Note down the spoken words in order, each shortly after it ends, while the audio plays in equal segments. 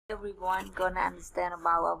Everyone gonna understand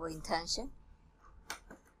about our intention.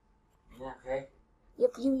 Yeah, okay.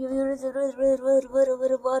 Yep, you.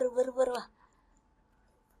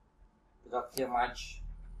 Not too much.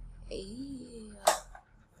 Yeah.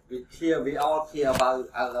 We all care about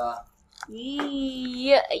our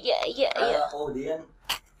audience.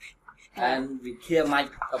 And we care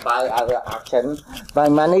much about our action. My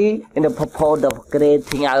money in the purpose of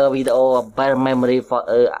creating our video a better memory for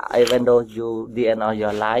even though you the end of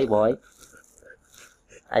your life, boy.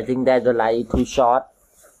 I think that the life too short.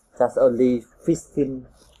 Just only 10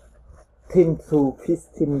 to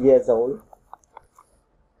 15 years old.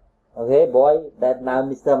 Okay, boy, that now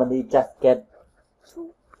Mr. Money just get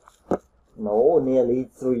nearly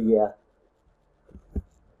 3 years.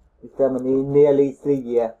 Mr. Money nearly 3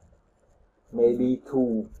 years. Maybe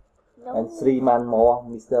 2 and 3 months more.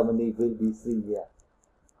 Mr. Money will be 3 years.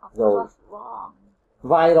 Of course, wrong.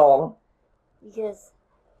 Why wrong? Because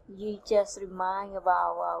you just remind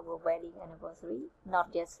about our wedding anniversary,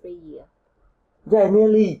 not just 3 years. Yeah,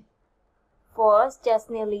 nearly. For us, just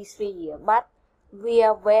nearly 3 years. But we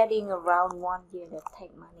are wedding around 1 year that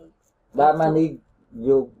take money. That money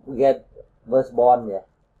you get was born, yeah?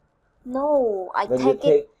 No, I When take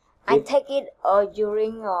you it. I take it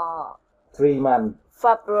during 3 months.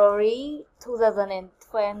 February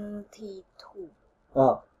 2022.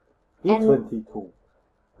 Oh, you And 22.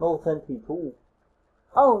 No, 22.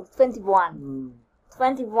 Oh, 21.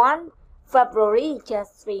 21 February,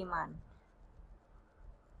 just 3 months.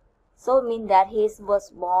 So it means that he was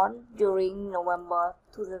born during November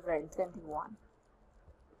 2021.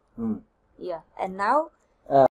 Yeah, and now